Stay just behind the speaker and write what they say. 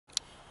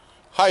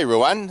Hi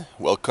everyone,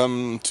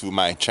 welcome to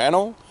my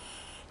channel.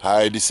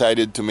 I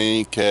decided to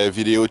make a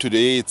video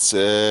today. It's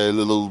a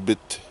little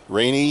bit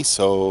rainy,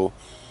 so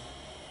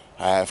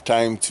I have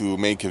time to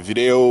make a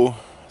video.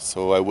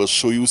 So I will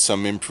show you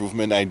some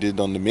improvement I did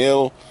on the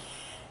mill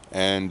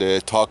and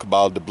talk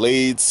about the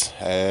blades.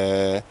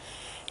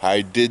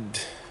 I did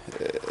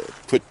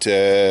put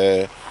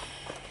a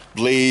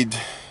blade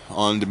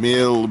on the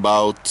mill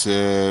about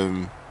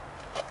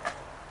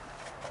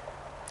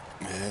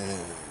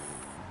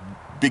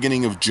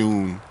beginning of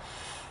June.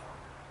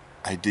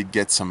 I did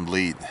get some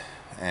blade,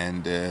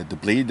 and the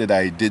blade that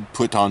I did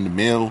put on the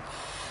mill,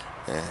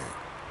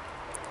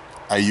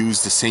 I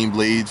used the same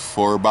blade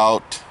for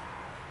about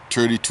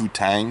 32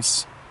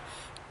 times.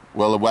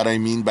 Well, what I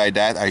mean by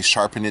that, I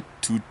sharpen it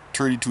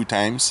 32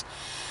 times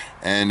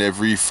and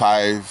every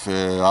 5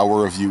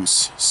 hour of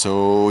use,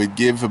 so it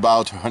gives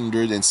about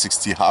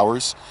 160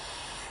 hours,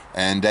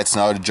 and that's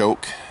not a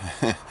joke.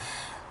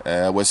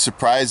 I was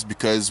surprised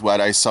because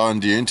what I saw on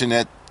the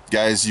internet,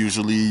 guys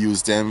usually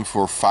use them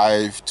for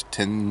 5 to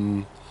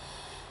 10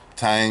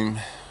 time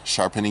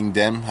sharpening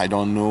them. I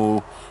don't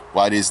know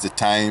what is the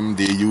time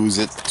they use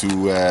it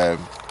to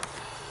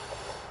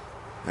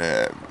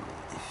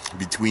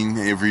between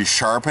every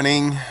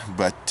sharpening,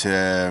 but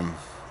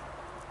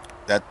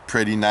that's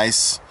pretty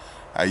nice.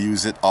 I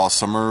use it all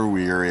summer.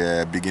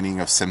 We're beginning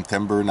of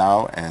September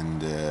now,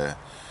 and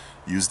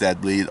use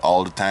that blade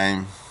all the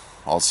time,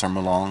 all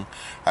summer long.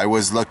 I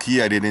was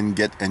lucky I didn't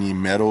get any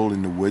metal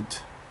in the wood,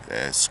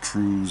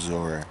 screws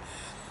or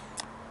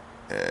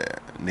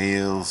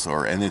nails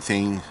or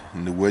anything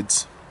in the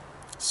woods,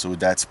 so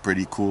that's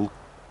pretty cool.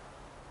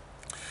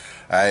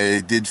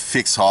 I did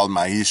fix all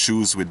my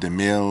issues with the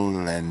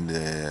mill, and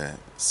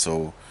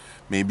so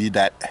maybe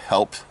that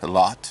helped a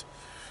lot.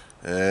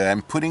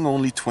 I'm putting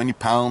only 20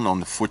 pounds on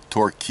the foot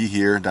torque key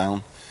here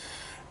down,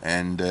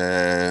 and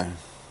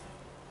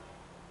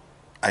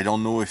I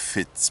don't know if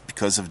it's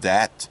because of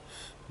that,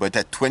 but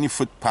at 20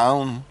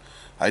 foot-pound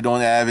I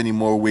don't have any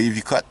more wavy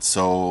cut,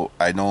 so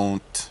I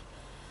don't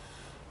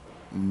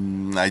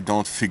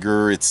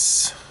figure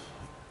it's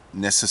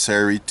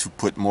necessary to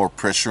put more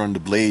pressure on the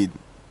blade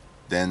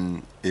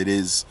than it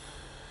is.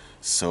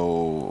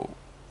 So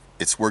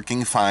it's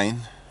working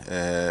fine.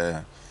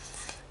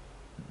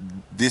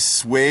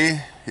 This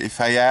way,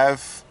 if I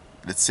have,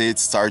 let's say it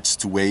starts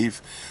to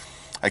wave,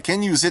 I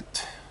can use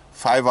it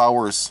 5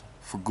 hours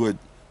for good,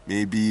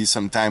 maybe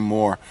sometime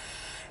more,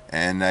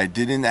 and I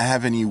didn't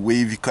have any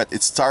wavy cut.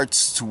 It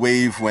starts to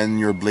wave when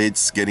your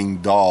blade's getting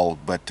dull,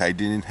 but I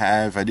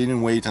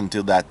didn't wait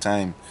until that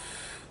time,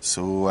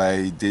 so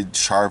I did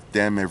sharp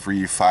them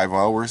every 5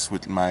 hours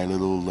with my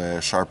little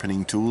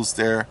sharpening tools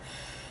there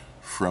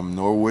from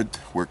Norwood.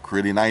 Work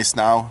really nice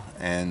now,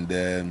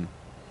 and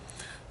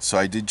so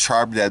I did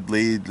sharp that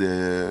blade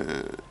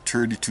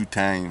 32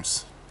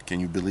 times.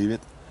 Can you believe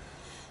it?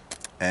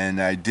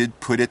 And I did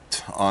put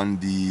it on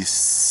the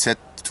set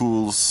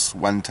tools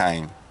one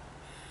time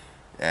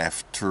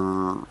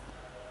after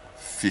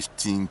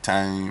 15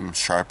 times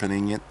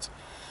sharpening it,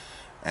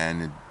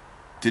 and it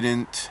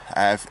didn't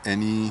have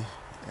any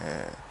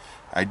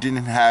I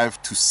didn't have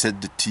to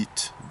set the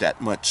teeth that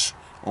much.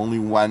 Only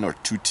 1 or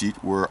 2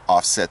 teeth were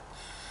offset,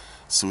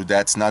 so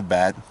that's not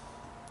bad.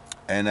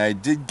 And I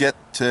did get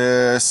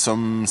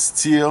some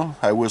steel.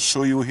 I will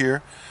show you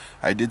here.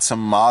 I did some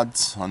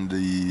mods on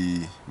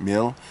the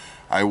mill.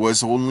 I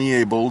was only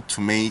able to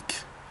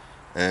make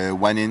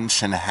 1.5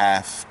 inch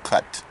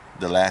cut,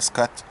 the last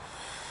cut.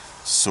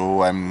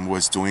 So I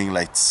was doing,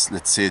 like,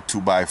 let's say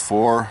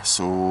 2x4.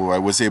 So I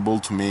was able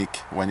to make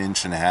 1.5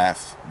 inch,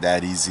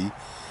 that easy.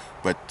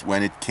 But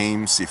when it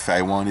came, if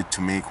I wanted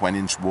to make 1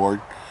 inch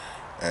board,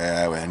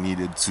 I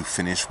needed to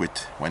finish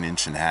with 1.5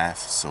 inch.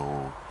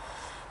 So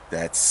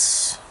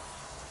that's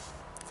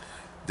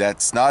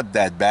not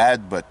that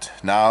bad, but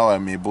now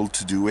I'm able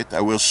to do it.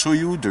 I will show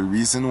you the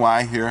reason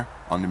why here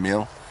on the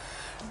mill.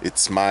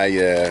 It's my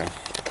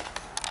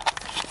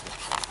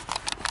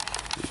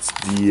it's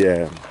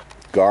the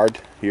guard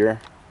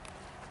here.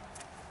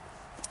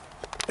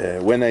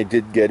 When I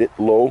did get it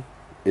low,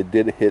 it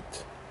did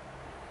hit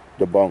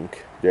the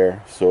bunk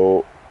there,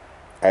 so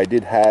I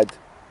did had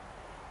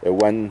a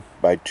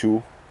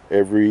 1x2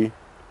 every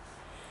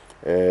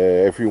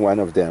one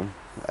of them.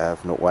 I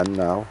have no one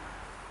now,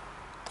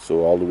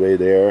 so all the way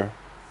there.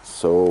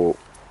 So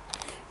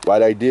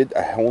what I did,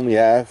 I only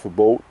have a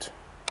bolt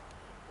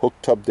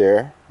hooked up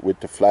there with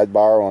the flat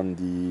bar on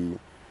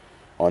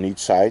each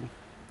side,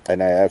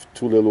 and I have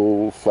 2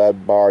 little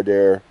flat bar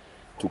there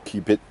to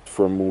keep it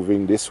from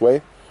moving this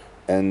way,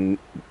 and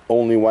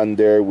only one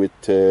there with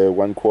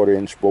 1/4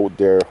 inch bolt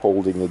there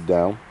holding it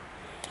down.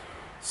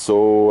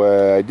 So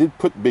I did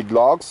put big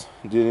logs,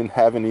 didn't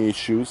have any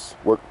issues,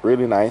 worked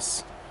really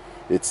nice.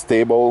 It's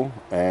stable,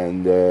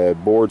 and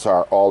boards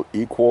are all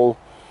equal.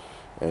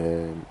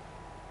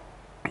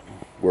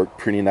 Worked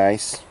pretty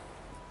nice,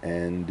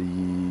 and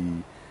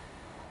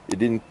it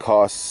didn't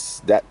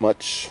cost that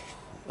much.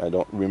 I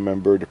don't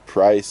remember the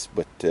price,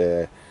 but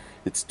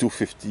it's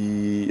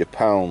 $2.50 a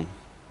pound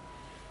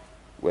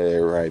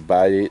where I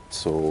buy it.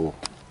 So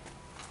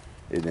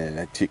And then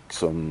I took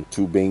some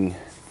tubing,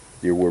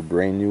 they were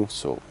brand new,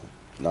 so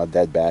not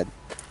that bad.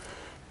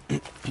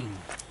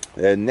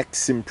 The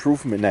next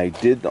improvement I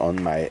did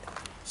on my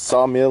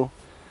sawmill,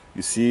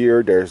 you see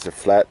here there's a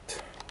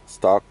flat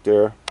stock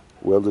there,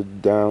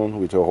 welded down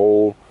with a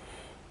hole.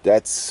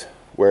 That's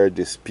where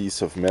this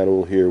piece of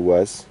metal here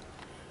was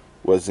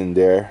in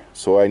there.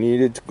 So I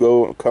needed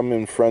to come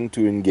in front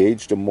to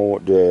engage the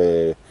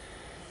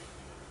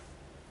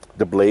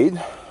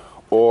blade,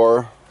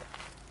 or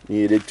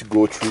needed to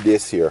go through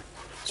this here.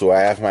 So I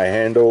have my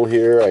handle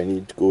here, I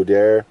need to go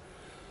there.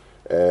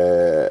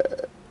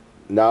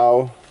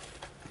 Now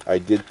I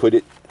did put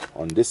it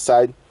on this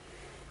side,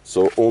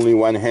 so only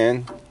one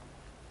hand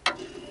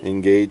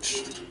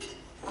engaged,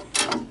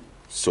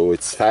 so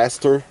it's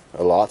faster,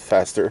 a lot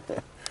faster.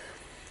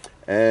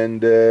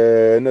 And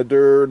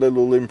another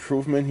little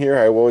improvement here,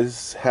 I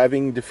was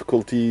having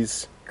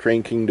difficulties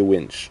cranking the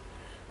winch.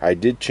 I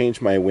did change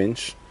my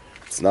winch,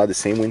 it's not the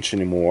same winch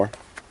anymore.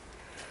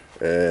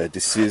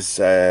 This is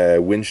a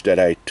winch that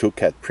I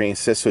took at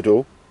Princess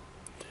Auto,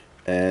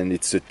 and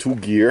it's a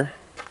 2-gear.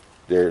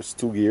 There's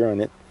 2 gear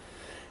on it.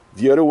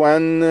 The other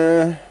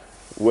one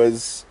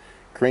was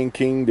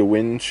cranking the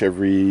winch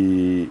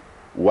every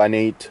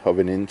 1/8 of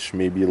an inch,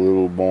 maybe a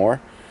little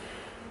more.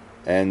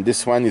 And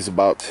this one is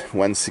about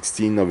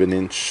 1/16 of an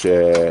inch.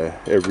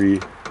 Every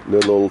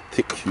little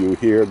tick you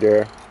hear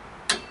there,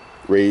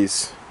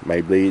 raise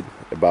my blade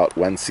about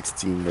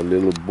 1/16, a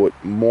little bit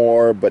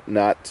more, but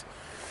not.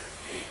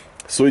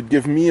 So it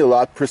gives me a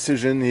lot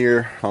precision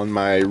here on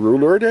my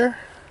ruler there.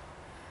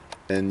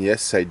 And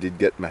yes, I did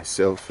get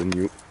myself a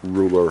new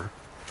ruler.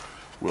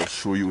 We'll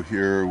show you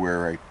here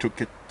where I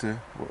took it.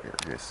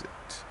 Where is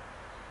it?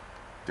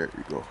 There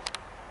you go.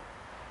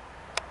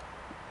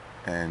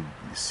 And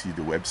you see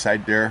the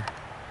website there.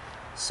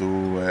 So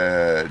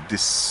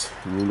this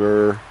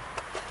ruler,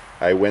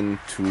 I went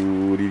to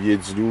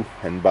Rivière-du-Loup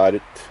and bought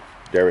it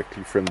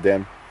directly from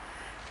them.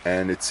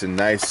 And it's a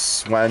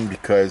nice one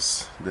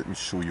because, let me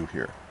show you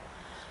here.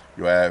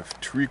 You have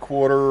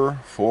 3/4,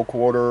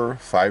 4/4,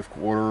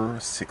 5/4,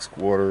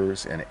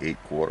 6/4, and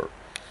 8/4.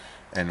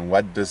 And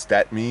what does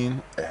that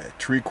mean?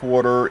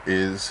 3/4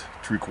 is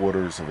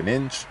 3/4 of an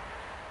inch.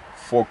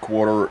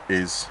 4/4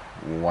 is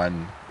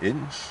 1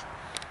 inch.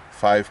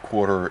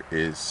 5/4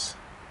 is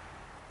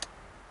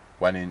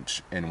 1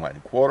 inch and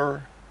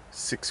 1/4.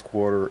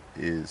 6/4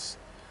 is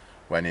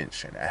 1.5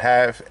 inches,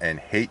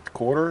 and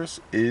 8/4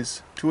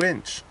 is 2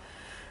 inches.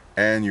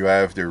 And you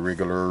have the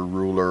regular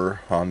ruler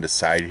on the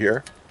side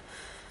here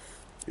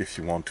if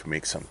you want to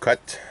make some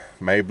cut.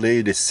 My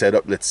blade is set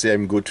up, let's say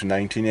I'm good to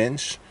 19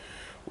 inch.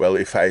 Well,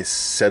 if I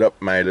set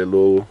up my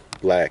little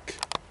black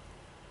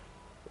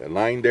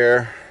line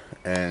there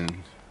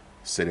and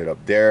set it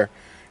up there,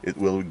 it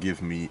will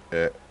give me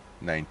a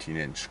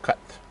 19-inch cut.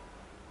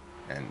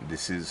 And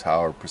this is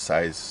how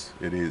precise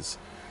it is.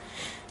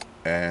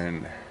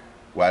 And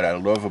what I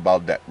love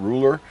about that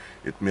ruler,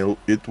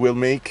 it will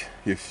make,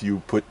 if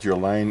you put your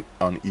line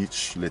on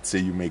each, let's say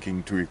you're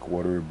making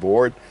 3/4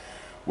 board,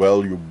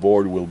 well, your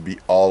board will be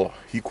all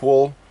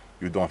equal.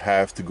 You don't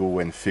have to go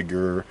and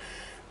figure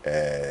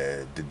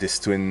the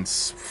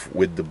distance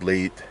with the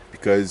blade,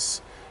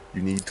 because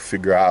you need to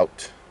figure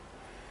out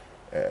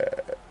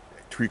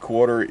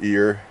 3/4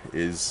 here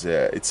is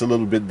it's a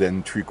little bit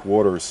than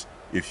 3/4.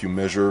 If you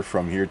measure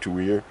from here to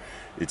here,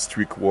 it's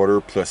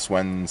 3/4 plus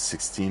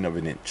 1/16 of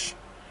an inch.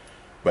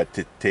 But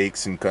it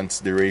takes in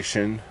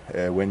consideration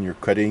when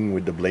you're cutting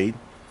with the blade,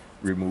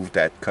 remove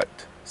that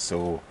cut.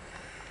 So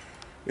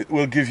it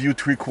will give you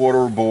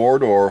 3/4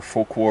 board, or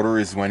 4/4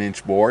 is 1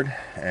 inch board,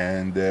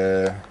 and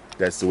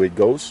that's the way it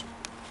goes.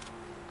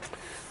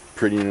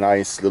 Pretty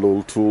nice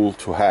little tool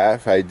to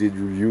have. I did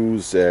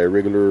use a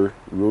regular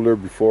ruler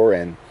before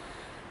and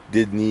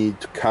did need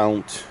to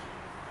count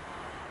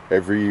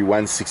every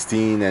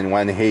 1/16 and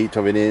 1/8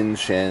 of an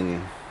inch,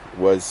 and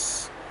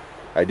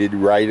I did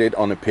write it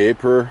on a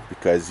paper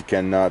because you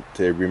cannot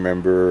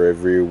remember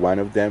every one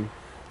of them.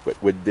 But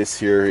with this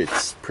here,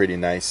 it's pretty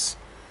nice.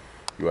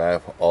 You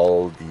have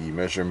all the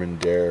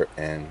measurement there,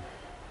 and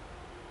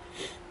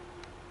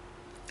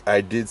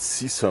I did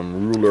see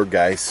some ruler,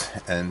 guys,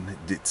 and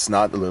it's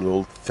not a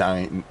little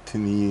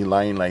tiny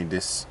line like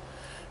this.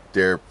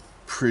 They're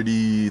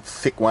pretty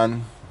thick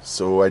one,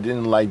 so I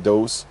didn't like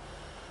those.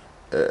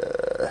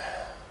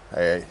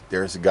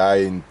 There's a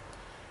guy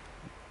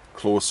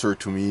closer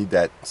to me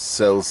that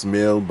sells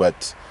mill,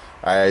 but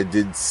I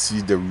did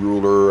see the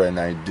ruler and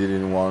I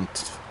didn't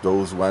want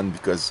those one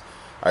because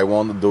I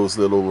wanted those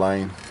little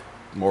line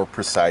more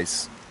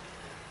precise.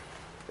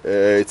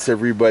 It's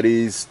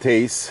everybody's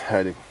taste.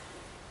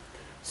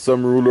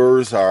 Some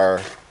rulers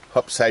are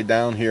upside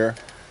down here.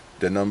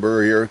 The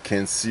number here,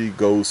 can see,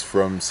 goes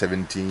from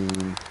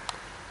 17,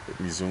 let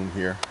me zoom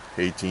here,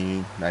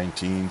 18,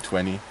 19,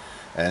 20.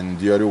 And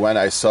the other one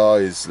I saw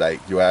is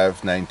like you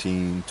have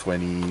 19,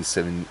 20,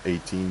 7,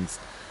 18.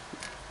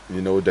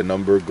 You know, the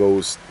number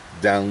goes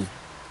down.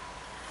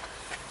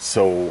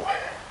 So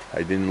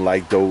I didn't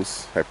like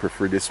those. I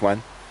prefer this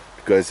one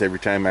because every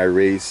time I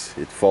raise,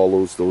 it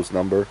follows those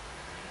number.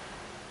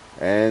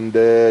 and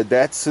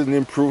that's an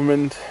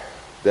improvement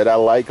that I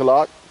like a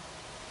lot.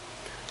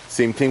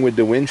 Same thing with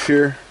the winch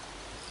here,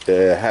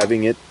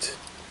 having it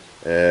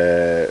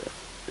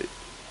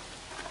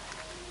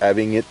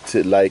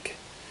like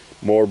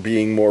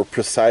being more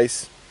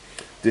precise.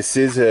 This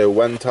is a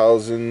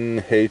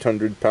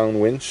 1,800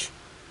 pound winch.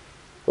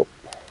 Oh.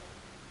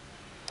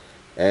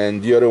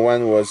 And the other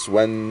one was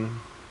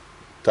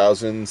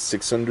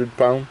 1,600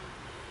 pound.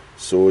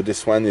 So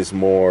this one is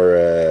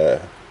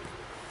more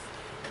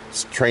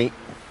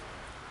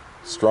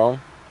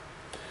strong.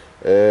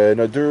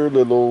 Another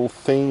little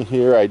thing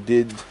here I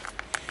did,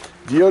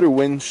 the other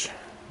winch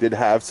did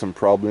have some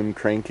problem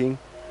cranking.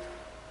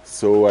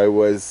 So I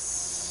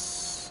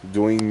was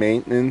doing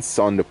maintenance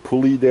on the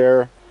pulley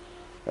there.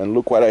 And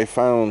look what I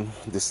found,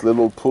 this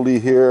little pulley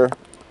here.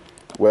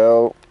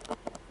 Well,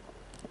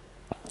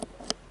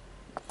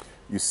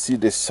 you see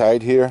this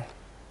side here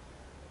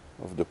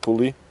of the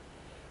pulley?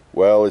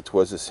 Well, it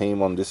was the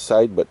same on this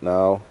side, but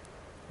now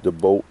the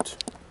bolt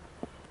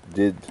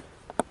did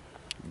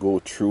go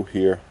through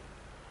here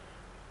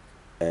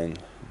and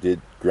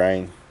did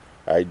grind.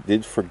 I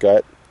did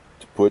forget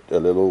to put a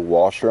little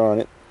washer on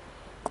it,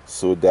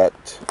 so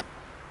that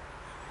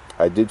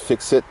I did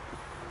fix it.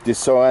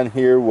 This one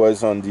here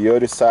was on the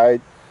other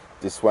side.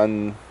 This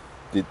one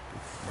did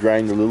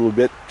grind a little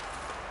bit.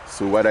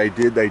 So what I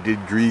did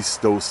grease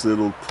those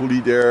little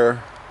pulley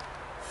there,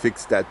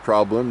 fix that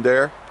problem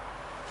there.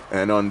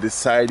 And on this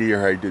side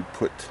here I did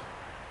put,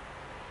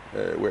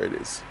 where it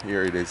is,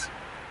 here it is.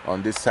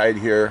 On this side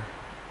here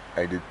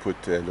I did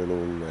put a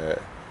little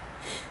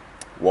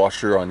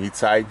washer on each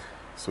side,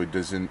 so it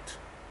doesn't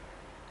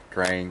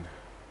grind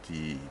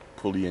the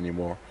pulley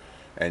anymore.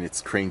 And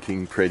it's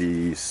cranking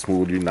pretty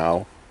smoothly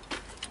now.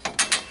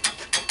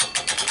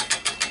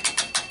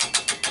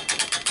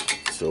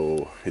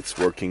 So it's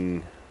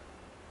working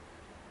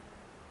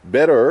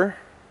better,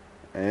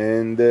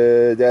 and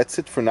that's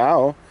it for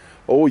now.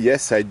 Oh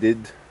yes, I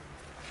did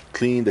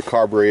clean the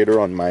carburetor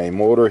on my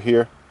motor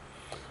here.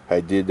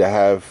 I did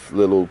have a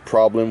little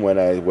problem when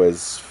I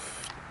was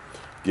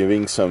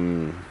giving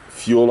some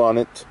fuel on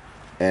it,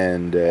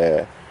 and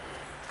it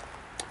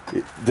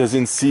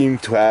doesn't seem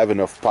to have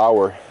enough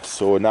power.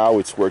 So now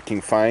it's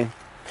working fine.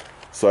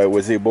 So I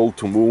was able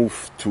to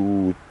move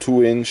to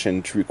 2 inch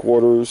and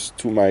 3/4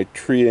 to my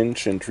 3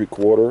 inch and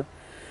 3/4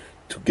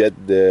 to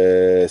get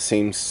the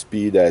same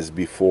speed as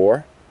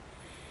before.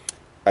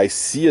 I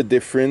see a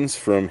difference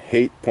from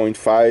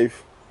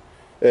 8.5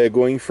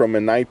 going from a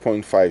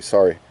 9.5,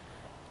 sorry.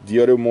 The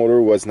other motor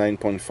was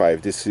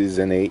 9.5. This is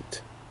an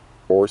 8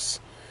 horse.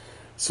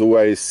 So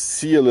I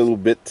see a little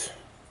bit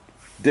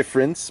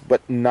difference,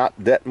 but not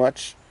that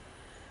much.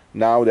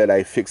 Now that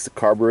I fixed the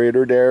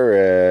carburetor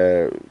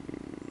there,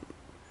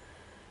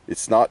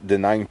 it's not the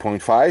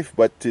 9.5,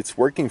 but it's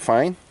working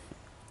fine.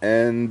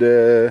 And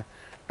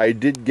I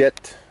did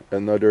get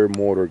another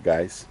motor,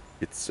 guys.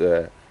 It's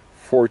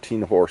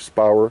 14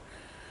 horsepower.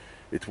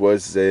 It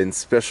was in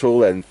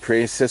special and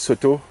Princess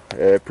Auto.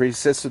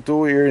 Princess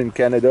Auto here in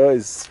Canada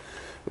is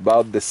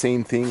about the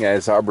same thing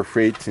as Harbor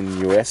Freight in the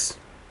US.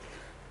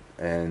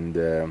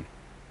 And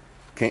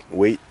can't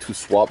wait to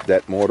swap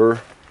that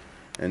motor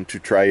and to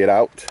try it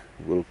out.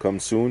 It will come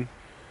soon.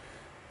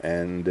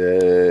 And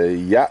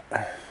yeah,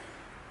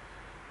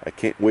 I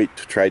can't wait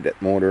to try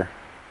that motor.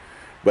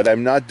 But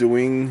I'm not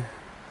doing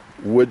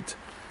wood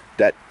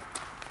that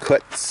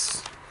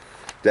cuts,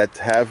 that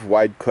have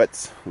wide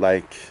cuts.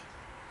 Like,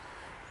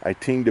 I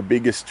think the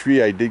biggest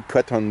tree I did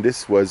cut on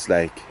this was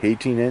like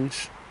 18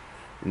 inch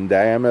in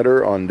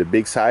diameter on the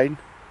big side.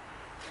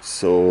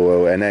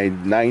 So, and I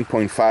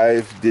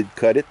 9.5 did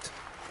cut it.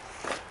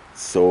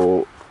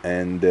 So,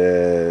 and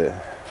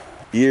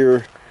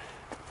here,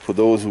 for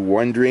those who are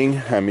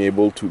wondering, I'm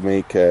able to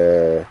make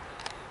a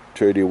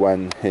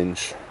 31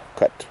 inch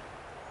cut.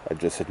 I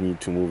just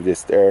need to move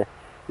this there.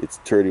 It's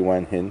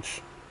 31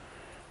 inch,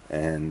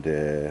 and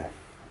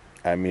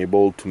I'm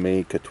able to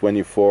make a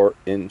 24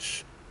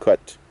 inch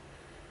cut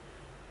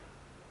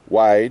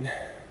wide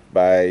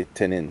by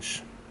 10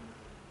 inch.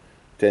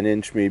 10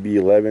 inch, maybe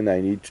 11.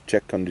 I need to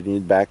check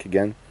underneath back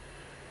again.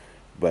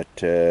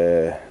 But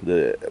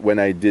when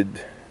I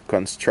did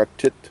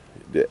construct it,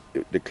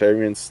 the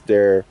clearance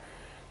there,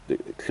 the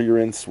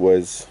clearance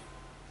was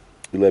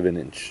 11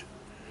 inch.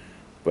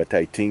 But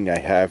I think I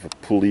have a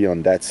pulley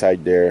on that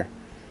side there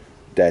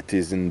that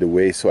is in the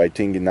way, so I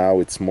think now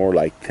it's more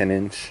like 10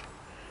 inch.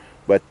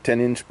 But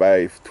 10 inch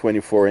by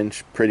 24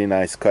 inch, pretty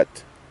nice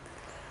cut.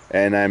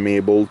 And I'm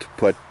able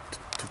to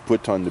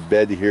put on the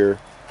bed here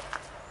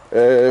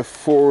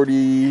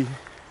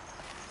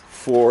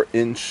 44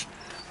 inch.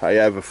 I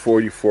have a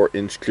 44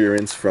 inch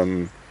clearance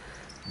from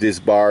this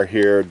bar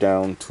here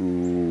down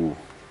to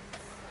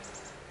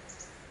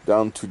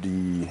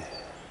the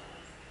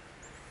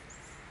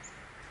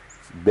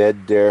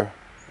bed there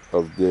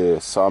of the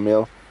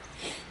sawmill.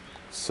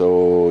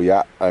 So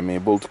yeah, I'm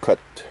able to cut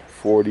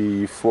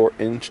 44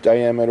 inch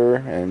diameter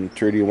and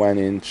 31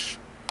 inch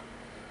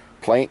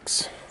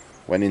planks,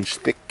 1 inch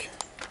thick.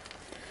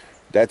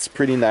 That's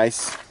pretty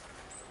nice.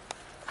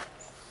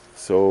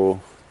 So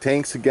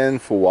Thanks again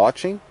for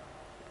watching,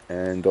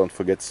 and don't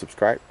forget to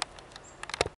subscribe.